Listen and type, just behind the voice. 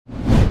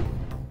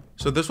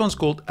So this one's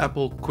called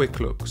Apple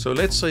Quicklook. So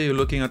let's say you're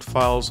looking at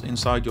files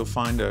inside your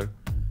Finder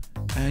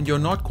and you're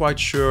not quite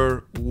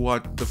sure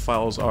what the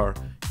files are.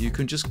 You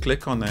can just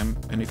click on them,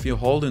 and if you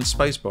hold in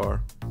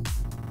spacebar,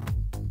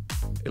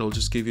 it'll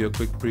just give you a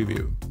quick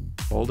preview.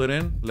 Hold it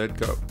in, let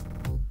go.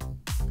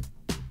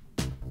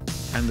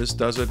 And this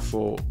does it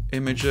for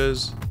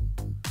images,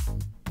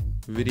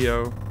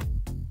 video,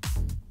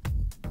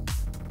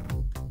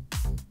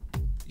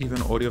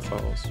 even audio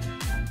files.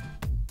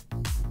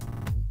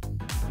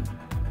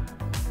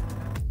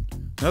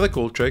 Another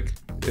cool trick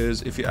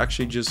is if you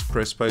actually just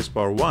press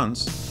spacebar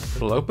once,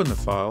 it'll open the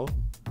file,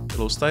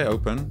 it'll stay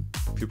open.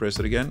 If you press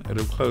it again,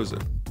 it'll close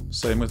it.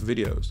 Same with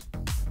videos.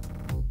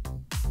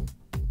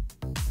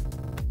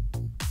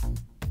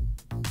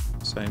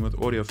 Same with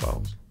audio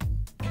files.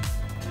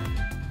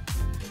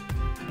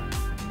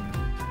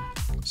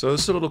 So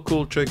this is a little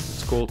cool trick.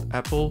 It's called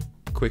Apple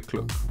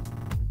Quicklook.